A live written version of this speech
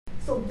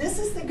So this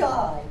is the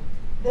guy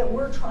that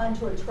we're trying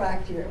to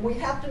attract here. And we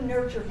have to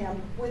nurture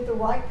him with the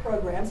right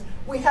programs.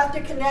 We have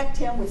to connect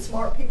him with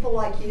smart people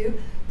like you,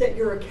 that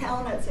your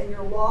accountants and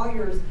your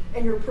lawyers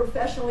and your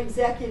professional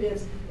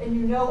executives, and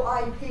you know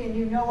IP and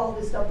you know all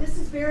this stuff. This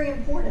is very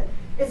important.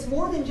 It's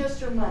more than just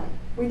your money.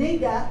 We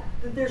need that,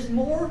 but there's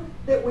more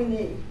that we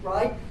need,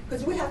 right?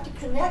 Because we have to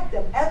connect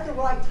them at the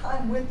right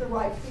time with the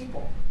right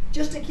people,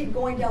 just to keep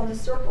going down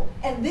this circle.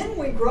 And then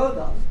we grow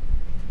them,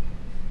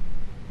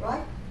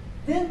 right?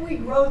 Then we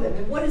grow them.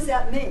 And what does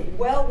that mean?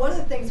 Well, one of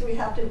the things we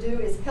have to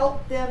do is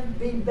help them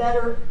be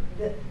better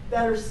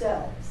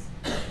selves,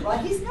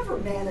 right? He's never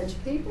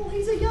managed people.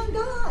 He's a young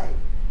guy.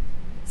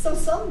 So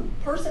some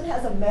person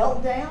has a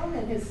meltdown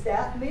in his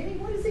staff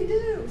meeting. What does he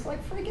do? It's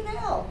like freaking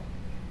out.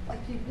 Like,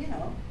 you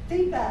know,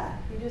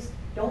 feedback. You just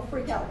don't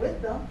freak out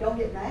with them. Don't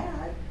get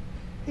mad.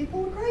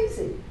 People are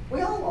crazy. We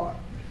all are,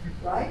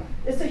 right?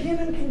 It's a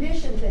human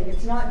condition thing.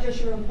 It's not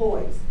just your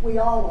employees. We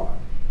all are.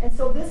 And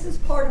so this is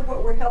part of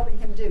what we're helping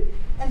him do.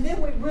 And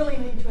then we really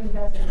need to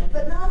invest in him.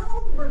 But not all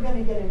of them are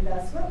going to get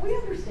investment. We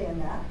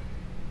understand that,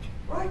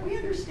 right? We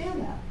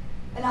understand that.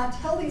 And I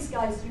tell these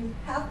guys, you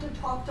have to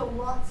talk to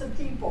lots of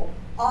people,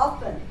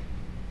 often.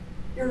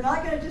 You're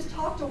not going to just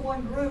talk to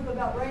one group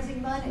about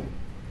raising money.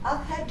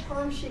 I've had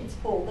term sheets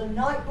pulled the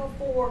night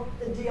before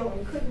the deal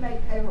and couldn't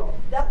make payroll.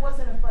 That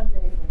wasn't a fun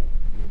day for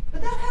me.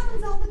 But that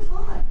happens all the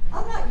time.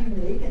 I'm not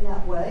unique in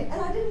that way,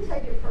 and I didn't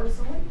take it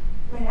personally.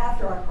 I mean,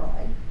 after I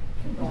cried.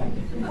 Right?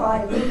 You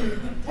cry and then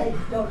you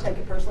don't take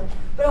it personally.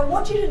 But I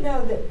want you to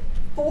know that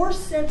for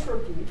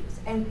centrifuges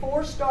and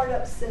for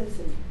startup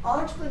senses,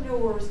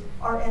 entrepreneurs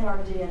are in our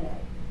DNA.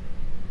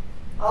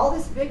 All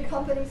this big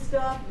company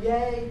stuff,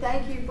 yay,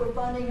 thank you for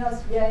funding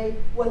us, yay.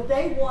 What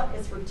they want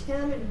is for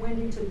Tim and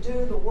Wendy to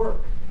do the work,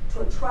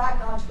 to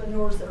attract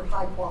entrepreneurs that are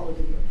high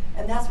quality here.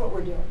 And that's what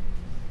we're doing.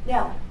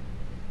 Now,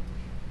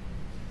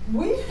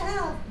 we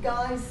have,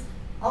 guys,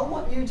 I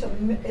want you to,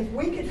 if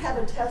we could have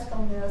a test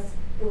on this,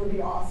 it would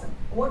be awesome.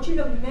 I want you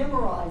to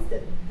memorize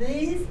that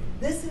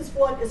this is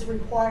what is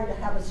required to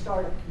have a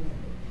startup community.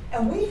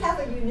 And we have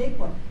a unique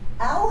one.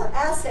 Our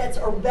assets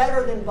are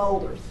better than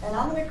Boulder's. And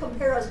I'm going to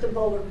compare us to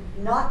Boulder,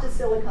 not to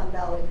Silicon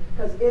Valley,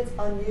 because it's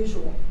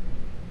unusual,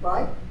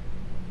 right?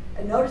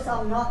 And notice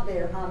I'm not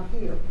there, I'm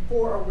here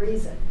for a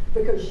reason,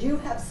 because you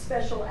have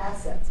special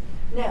assets.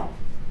 Now,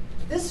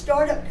 this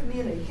startup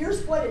community,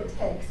 here's what it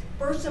takes.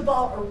 First of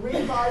all, a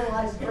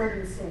revitalized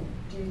urban scene.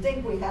 Do you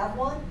think we have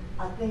one?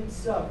 I think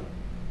so.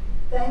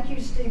 Thank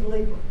you, Steve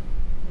Lieber,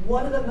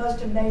 one of the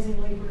most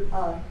amazing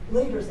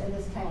leaders in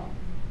this town.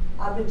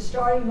 I've been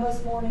starting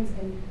most mornings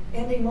and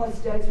ending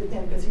most days with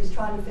him because he's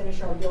trying to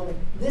finish our building.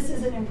 This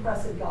is an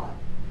impressive guy.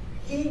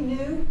 He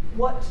knew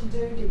what to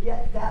do to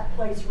get that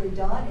place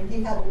redone, and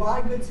he had a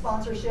lot of good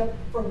sponsorship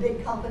from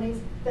big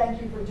companies.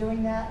 Thank you for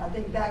doing that. I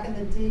think back in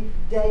the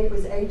day it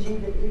was AG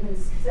that even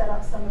set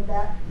up some of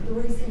that.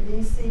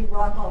 3CDC,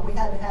 Rock On, we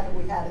had to have it,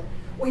 we had it.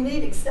 We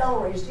need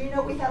accelerators. Do you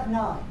know we have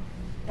 9?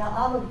 Now,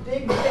 I'm a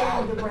big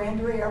fan of the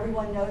Brandery.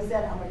 Everyone knows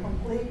that. I'm a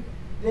complete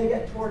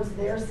bigot towards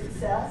their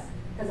success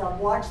because I've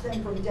watched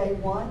them from day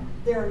one.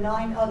 There are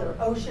 9 other.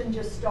 Ocean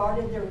just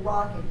started. They're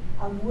rocking.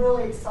 I'm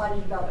really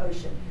excited about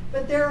Ocean.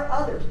 But there are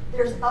others.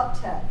 There's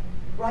Uptech,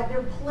 right? There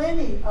are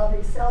plenty of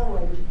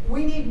accelerators.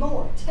 We need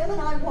more. Tim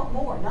and I want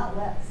more, not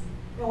less.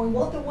 You know, we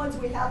want the ones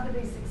we have to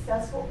be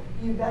successful,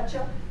 you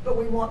betcha, but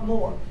we want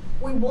more.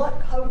 We want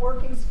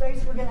co-working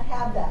space, we're going to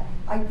have that.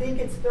 I think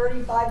it's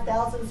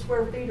 35,000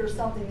 square feet or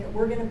something that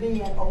we're going to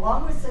be in,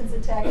 along with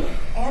Sensitech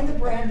and the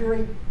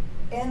Brandery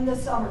in the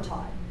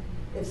summertime,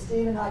 if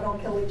Steve and I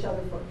don't kill each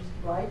other first,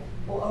 right?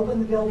 We'll open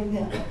the building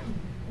then.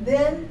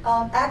 Then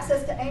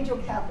access to angel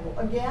capital.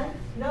 Again,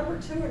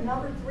 number 2 and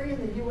number 3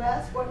 in the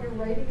U.S., what your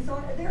ratings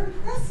are, they're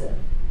impressive,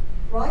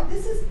 right?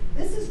 This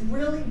is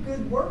really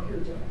good work you're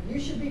doing. You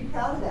should be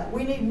proud of that.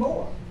 We need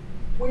more.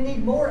 We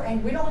need more,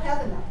 and we don't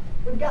have enough.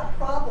 We've got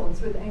problems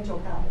with angel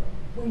capital.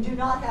 We do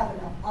not have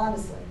enough,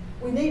 honestly.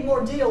 We need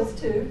more deals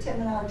too.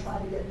 Tim and I are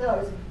trying to get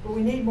those, but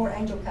we need more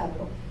angel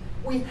capital.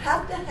 We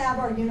have to have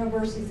our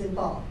universities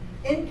involved.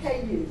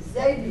 NKU,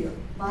 Xavier,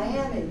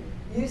 Miami,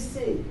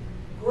 UC,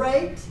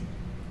 great,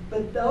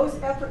 but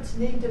those efforts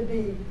need to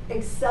be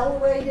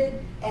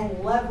accelerated and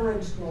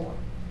leveraged more,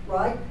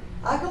 right?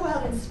 I go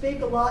out and speak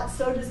a lot,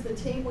 so does the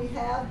team we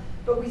have,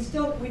 but we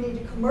need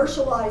to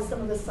commercialize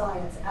some of the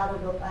science out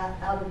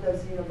of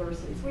those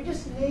universities. We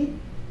just need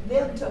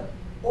them to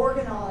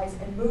organize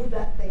and move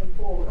that thing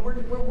forward,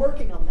 and we're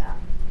working on that.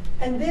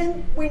 And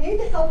then we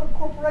need the help of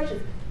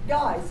corporations.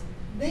 Guys,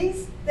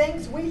 these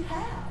things we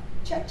have.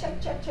 Check,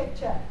 check, check, check,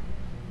 check.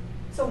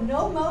 So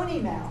no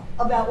moaning now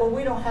about, well,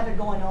 we don't have it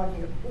going on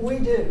here. We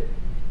do.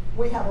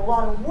 We have a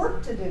lot of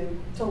work to do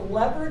to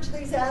leverage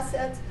these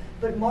assets,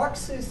 but Mark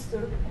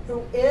Suster,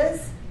 who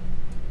is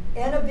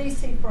in a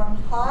VC firm,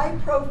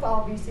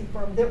 high-profile VC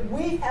firm that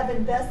we have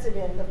invested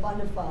in, the fund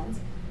of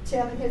funds,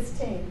 Tim and his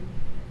team,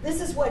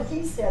 this is what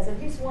he says,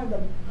 and he's one of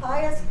the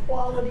highest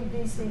quality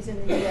VCs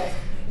in the U.S.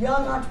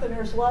 Young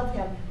entrepreneurs love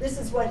him. This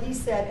is what he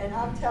said, and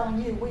I'm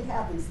telling you, we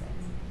have these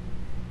things.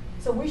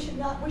 So we should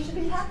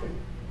be happy.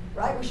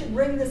 right? We should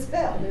ring this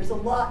bell. There's a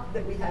lot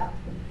that we have.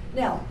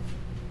 Now,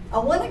 I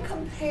want to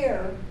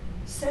compare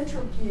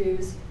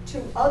Centrifuge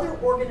to other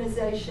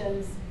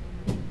organizations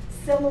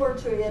similar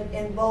to it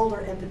in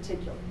Boulder in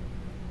particular.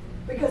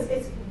 Because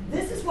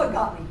this is what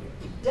got me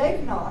here.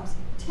 Dave Knox,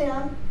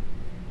 Tim,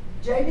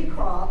 J.B.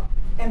 Crop,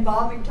 and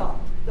Bob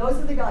McDonald. Those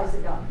are the guys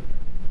that got me.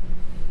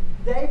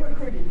 They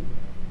recruited me.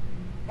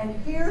 And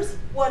here's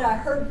what I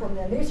heard from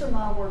them. These are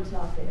my words,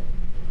 not theirs.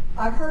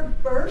 I heard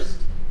first,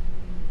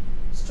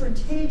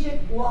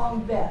 strategic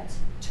long bets.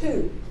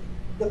 2,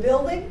 the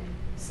building,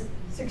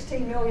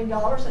 $16 million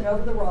and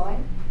over the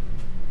Rhine,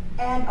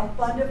 and a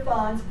fund of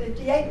funds,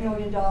 $58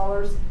 million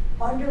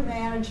under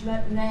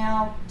management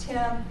now.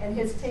 Tim and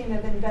his team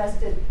have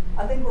invested,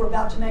 I think we're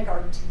about to make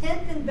our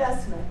 10th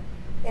investment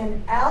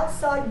in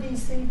outside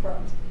VC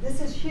firms.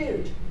 This is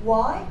huge.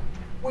 Why?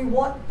 We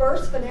want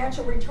first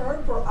financial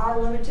return for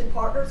our limited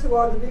partners, who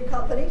are the big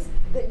companies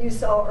that you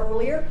saw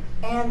earlier,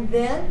 and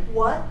then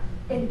what?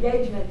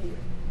 Engagement here.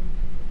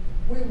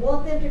 We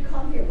want them to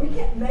come here. We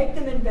can't make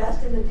them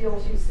invest in the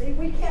deals you see.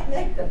 We can't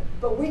make them,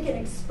 but we can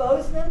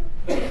expose them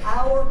to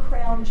our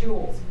crown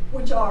jewels,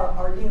 which are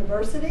our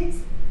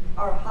universities,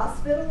 our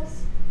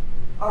hospitals,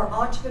 our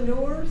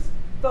entrepreneurs,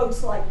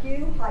 folks like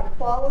you, high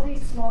quality,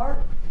 smart.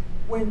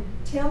 When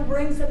Tim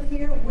brings them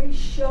here, we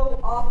show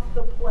off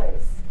the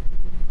place,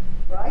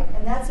 right?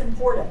 And that's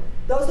important.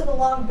 Those are the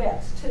long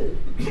bets, too.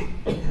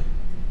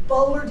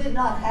 Boulder did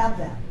not have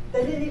that.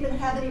 They didn't even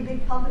have any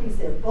big companies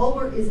there.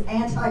 Boulder is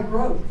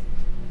anti-growth.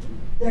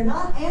 They're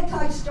not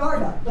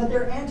anti-startup, but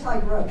they're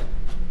anti-growth.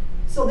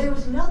 So there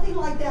was nothing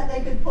like that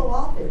they could pull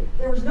off there.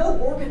 There was no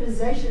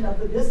organization of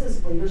the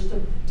business leaders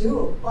to do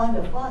a fund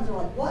of funds. They're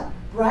like, what?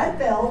 Brad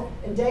Feld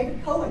and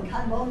David Cohen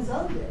kind of on his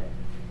own did it.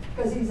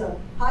 Because he's a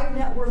high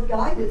net worth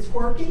guy that's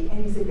quirky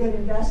and he's a good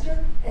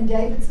investor, and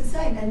David's the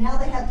same. And now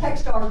they have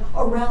Techstars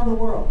around the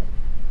world.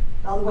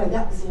 By the way,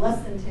 that was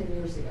less than 10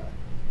 years ago.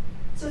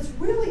 So it's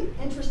really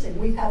interesting.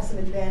 We have some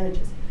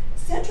advantages.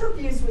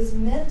 Centrifuge was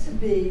meant to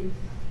be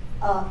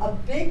a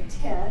big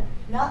tent,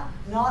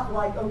 not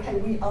like, okay,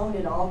 we own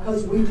it all,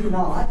 because we do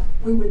not.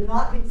 We would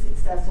not be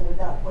successful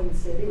without Queen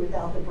City,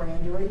 without the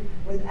Brandery,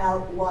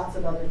 without lots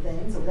of other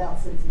things, without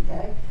Cincy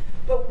K.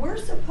 But we're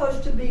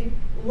supposed to be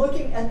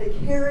looking at the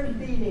care and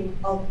feeding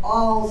of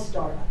all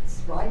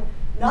startups, right?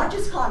 Not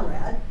just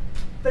Conrad,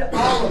 but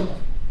all of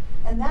them.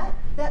 And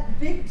that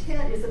big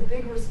tent is a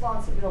big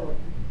responsibility,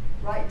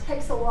 right? It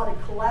takes a lot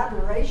of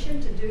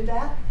collaboration to do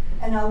that.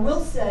 And I will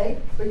say,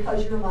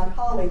 because you're my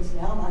colleagues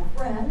now, my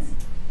friends,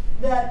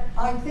 that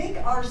I think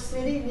our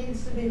city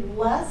needs to be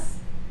less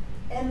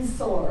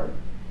insular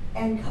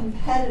and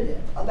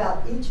competitive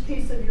about each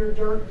piece of your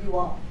dirt you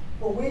own.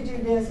 Well, we do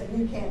this and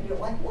you can't do it.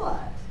 Like what?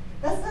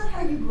 That's not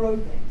how you grow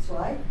things,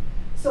 right?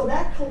 So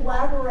that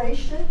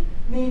collaboration,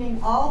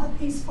 meaning all the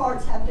piece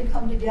parts have to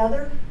come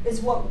together,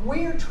 is what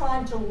we're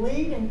trying to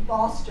lead and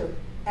foster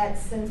at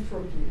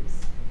Centrifuge.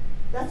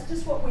 That's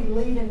just what we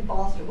lead and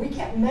foster. We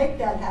can't make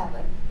that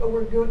happen, but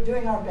we're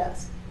doing our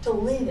best to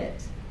lead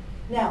it.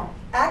 Now,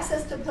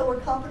 access to pillar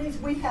companies,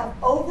 we have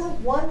over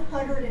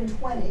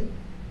 120,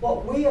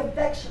 what we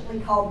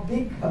affectionately call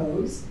big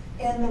co's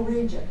in the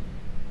region.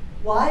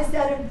 Why is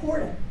that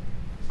important?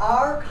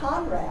 Our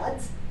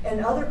Conrads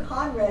and other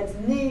Conrads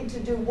need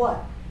to do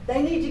what?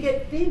 They need to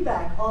get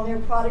feedback on their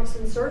products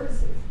and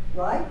services,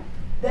 right?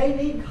 They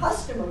need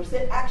customers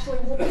that actually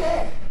will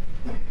pay.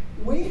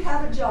 We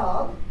have a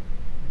job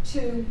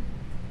to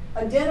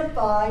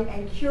identify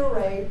and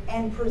curate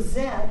and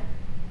present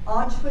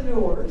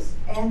entrepreneurs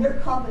and their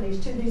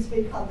companies to these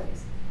big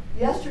companies.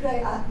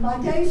 Yesterday, my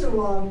days are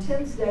long,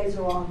 Tim's days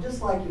are long,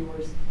 just like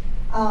yours.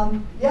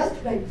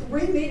 Yesterday,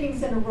 3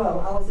 meetings in a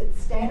row, I was at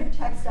Standard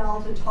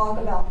Textile to talk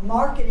about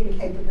marketing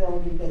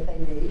capability that they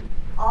need.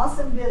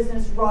 Awesome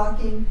business,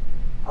 rocking.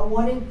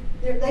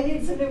 They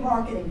need some new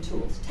marketing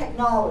tools,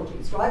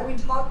 technologies, right? We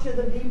talked to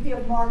the VP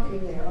of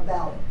marketing there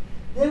about it.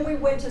 Then we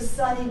went to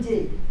Sunny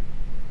D,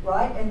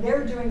 right? And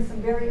they're doing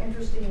some very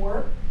interesting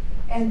work.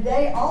 And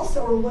they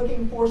also are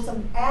looking for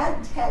some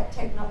ad tech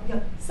technology,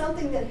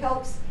 something that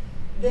helps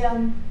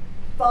them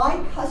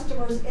find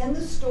customers in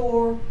the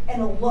store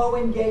in a low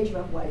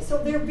engagement way.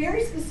 So they're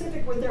very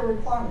specific with their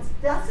requirements.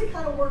 That's the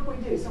kind of work we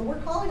do. So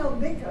we're calling on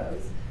big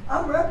co's.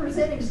 I'm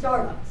representing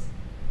startups.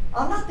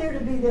 I'm not there to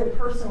be their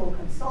personal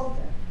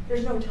consultant.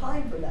 There's no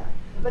time for that.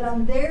 But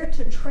I'm there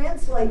to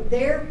translate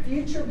their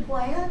future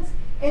plans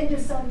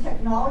into some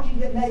technology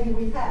that maybe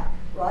we have,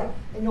 right?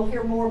 And you'll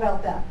hear more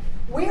about that.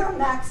 We are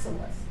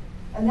maximalists.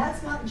 And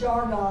that's not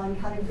jargon,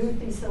 kind of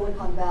goofy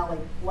Silicon Valley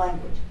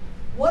language.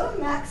 What a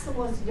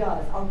maximalist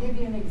does, I'll give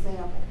you an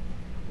example.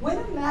 When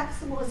a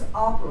maximalist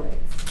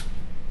operates,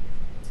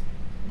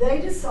 they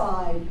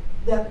decide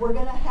that we're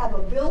going to have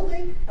a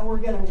building and we're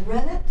going to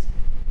rent it,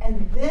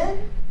 and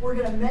then we're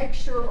going to make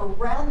sure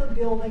around the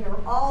building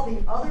are all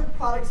the other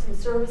products and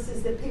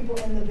services that people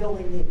in the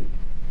building need.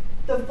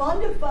 The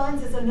fund of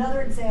funds is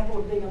another example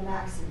of being a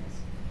maximalist.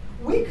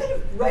 We could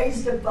have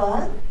raised a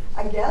fund,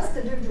 I guess,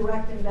 to do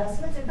direct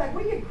investments. In fact,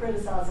 we get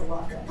criticized a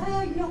lot for that.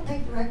 Oh, you don't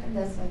make direct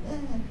investment.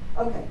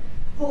 Okay.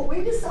 What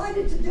we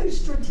decided to do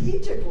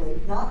strategically,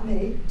 not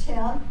me,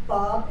 Tim,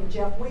 Bob, and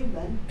Jeff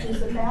Weidman, who's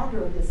the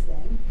founder of this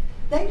thing,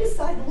 they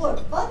decided,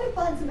 look, fund of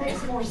funds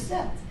makes more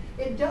sense.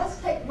 It does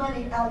take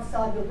money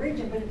outside the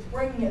region, but it's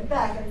bringing it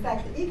back. In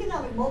fact, the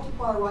economic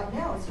multiplier right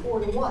now is 4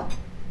 to 1.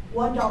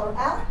 $1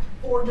 out,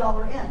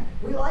 $4 in.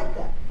 We like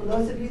that. For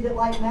those of you that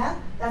like math,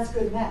 that's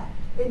good math.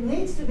 It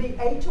needs to be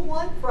 8 to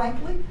 1,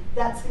 frankly.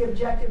 That's the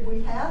objective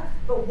we have.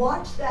 But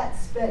watch that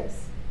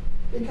space,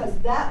 because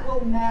that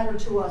will matter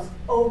to us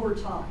over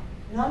time.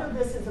 None of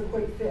this is a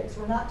quick fix.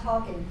 We're not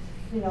talking,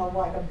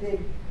 like a big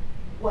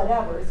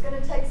whatever. It's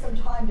going to take some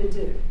time to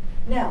do.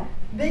 Now,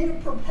 being a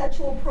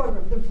perpetual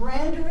program, the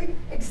Brandery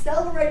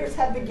accelerators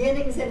have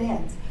beginnings and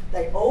ends.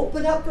 They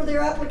open up for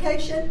their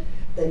application,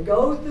 they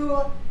go through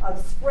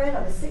a sprint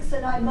of 6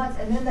 to 9 months,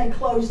 and then they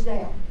close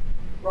down,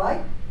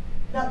 right?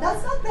 Now,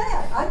 that's not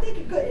bad. I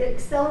think it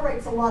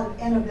accelerates a lot of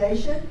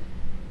innovation,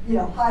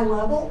 high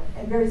level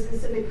and very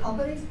specific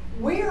companies.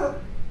 We're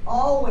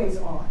always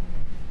on.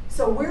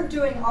 So we're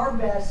doing our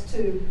best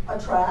to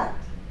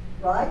attract,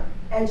 right?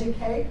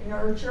 Educate,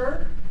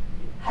 nurture,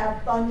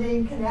 have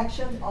funding,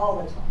 connections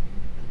all the time.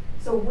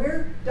 So we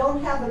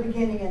don't have a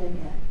beginning and an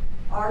end.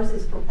 Ours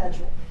is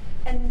perpetual.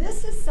 And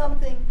this is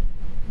something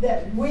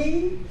that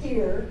we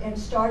here in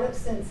Startup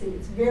Cincy,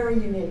 it's very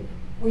unique.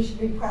 We should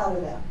be proud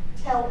of that.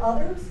 Tell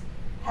others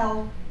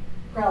how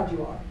proud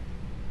you are.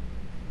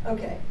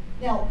 Okay,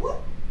 now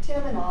what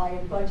Tim and I and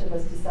a bunch of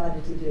us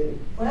decided to do,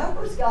 when I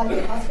first got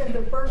here, I spent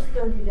the first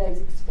 30 days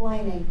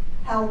explaining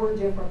how we're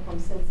different from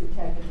Cincy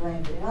Tech and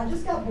Brandery, and I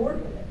just got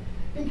bored with it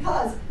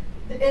because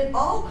it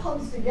all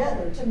comes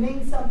together to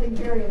mean something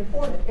very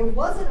important. It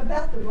wasn't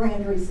about the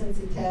Brandery,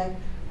 Cincy Tech,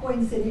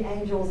 Queen City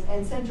Angels,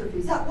 and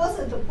Centrifuge. That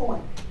wasn't the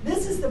point.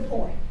 This is the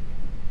point.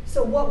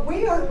 So what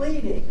we are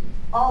leading,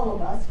 all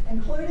of us,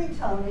 including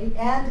Tony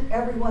and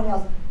everyone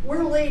else,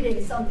 we're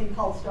leading something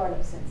called Startup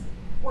Cincy.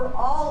 We're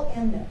all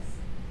in this.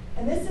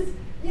 And this is,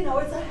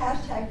 it's a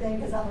hashtag thing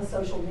because I'm a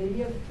social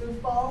media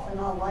goofball and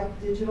I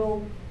like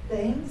digital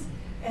things.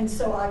 And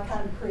so I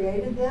kind of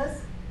created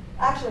this.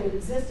 Actually, it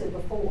existed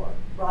before,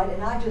 right?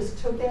 And I just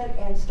took it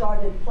and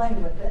started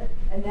playing with it,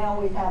 and now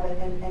we have it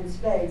in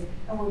spades,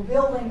 and we're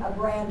building a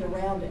brand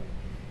around it.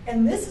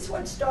 And this is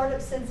what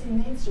Startup Cincy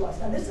means to us.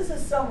 Now, this is a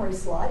summary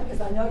slide, because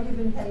I know you've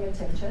been paying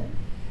attention.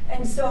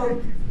 And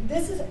so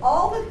this is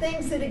all the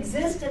things that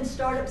exist in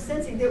Startup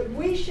Cincy that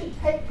we should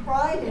take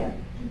pride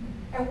in,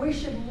 and we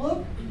should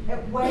look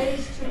at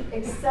ways to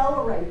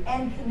accelerate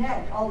and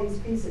connect all these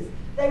pieces.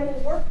 They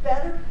will work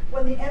better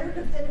when the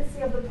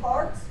interdependency of the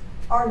parts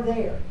are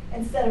there,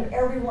 instead of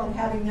everyone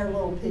having their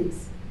little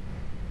piece.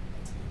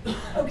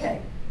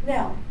 Okay,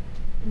 now,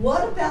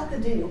 what about the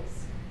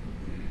deals?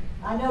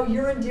 I know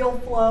you're in deal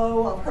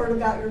flow. I've heard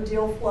about your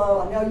deal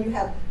flow. I know you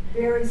have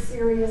very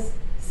serious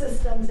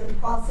systems and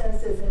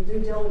processes and due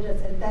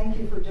diligence, and thank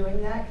you for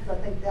doing that, because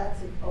I think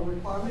that's a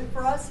requirement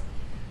for us.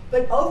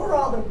 But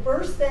overall, the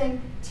first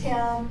thing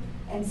Tim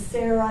and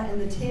Sarah and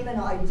the team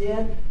and I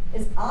did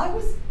is I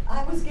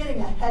was getting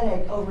a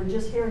headache over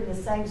just hearing the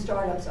same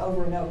startups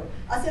over and over.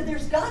 I said,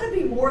 there's got to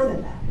be more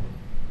than that.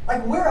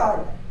 Like, where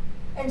are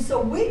they? And so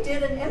we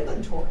did an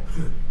inventory.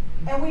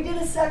 And we did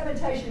a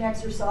segmentation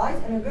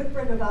exercise, and a good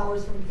friend of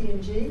ours from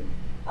P&G,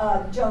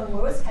 Joan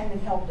Lewis, came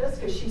and helped us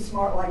because she's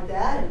smart like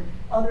that, and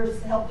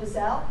others helped us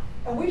out.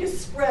 And we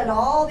just spread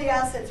all the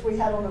assets we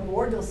had on the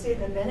board. You'll see it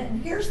in a minute.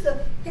 And here's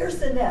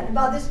the net. And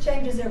by this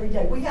changes every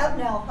day. We have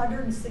now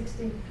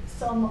 160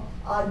 some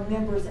odd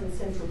members in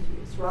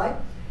Centrifuge, right?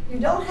 You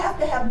don't have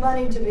to have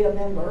money to be a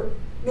member,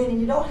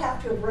 meaning you don't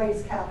have to have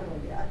raised capital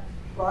yet,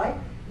 right?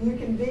 You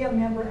can be a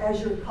member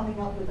as you're coming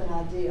up with an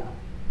idea.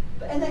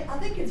 And I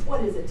think it's,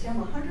 what is it, Tim,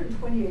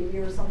 120 a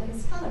year or something.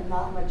 It's kind of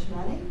not much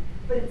money,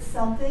 but it's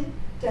something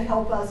to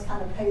help us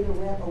kind of pay the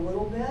rent a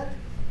little bit.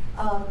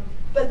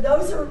 But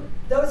those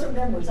are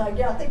members. I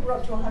think we're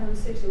up to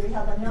 160. We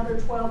have another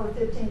 12 or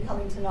 15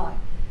 coming tonight.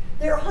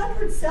 There are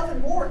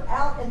 107 more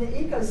out in the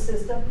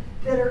ecosystem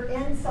that are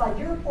inside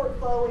your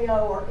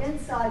portfolio or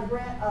inside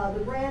the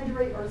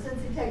Brandery or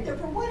Cincy Tech that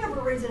for whatever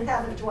reason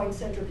haven't joined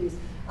Centrifuge.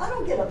 I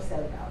don't get upset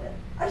about it.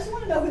 I just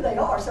want to know who they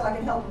are so I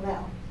can help them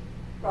out,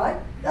 right?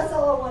 That's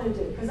all I want to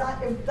do. Because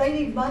if they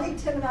need money,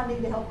 Tim and I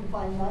need to help them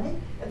find money.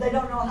 If they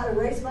don't know how to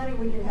raise money,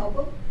 we can help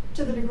them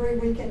to the degree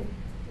we can,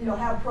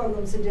 have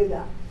programs to do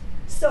that.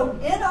 So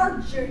in our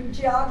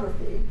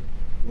geography,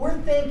 we're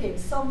thinking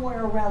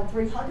somewhere around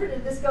 300,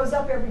 and this goes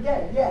up every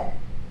day. Yay.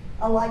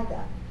 I like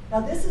that. Now,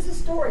 this is a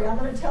story I'm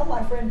going to tell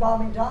my friend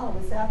Bob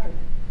McDonald this afternoon.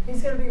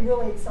 He's going to be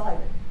really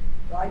excited,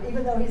 right?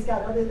 Even though he's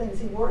got other things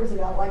he worries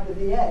about, like the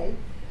VA,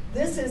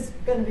 this is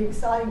going to be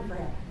exciting for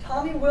him.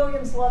 Tommy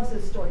Williams loves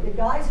this story. The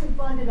guys who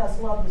funded us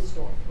love this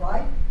story,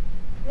 right?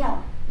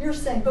 Now, you're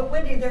saying, but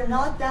Wendy, they're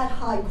not that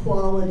high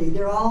quality.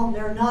 They're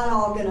not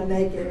all going to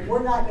make it.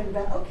 We're not going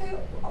to. Okay,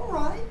 all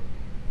right,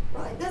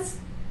 right? That's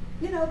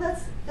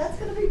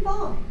going to be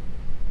fine,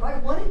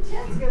 right? 1 in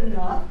 10 is good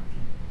enough.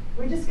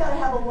 We just got to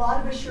have a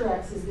lot of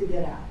assurances to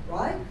get out,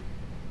 right?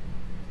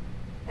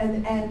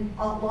 And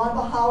a lot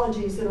of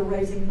apologies that are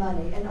raising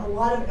money, and a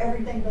lot of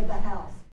everything but the house.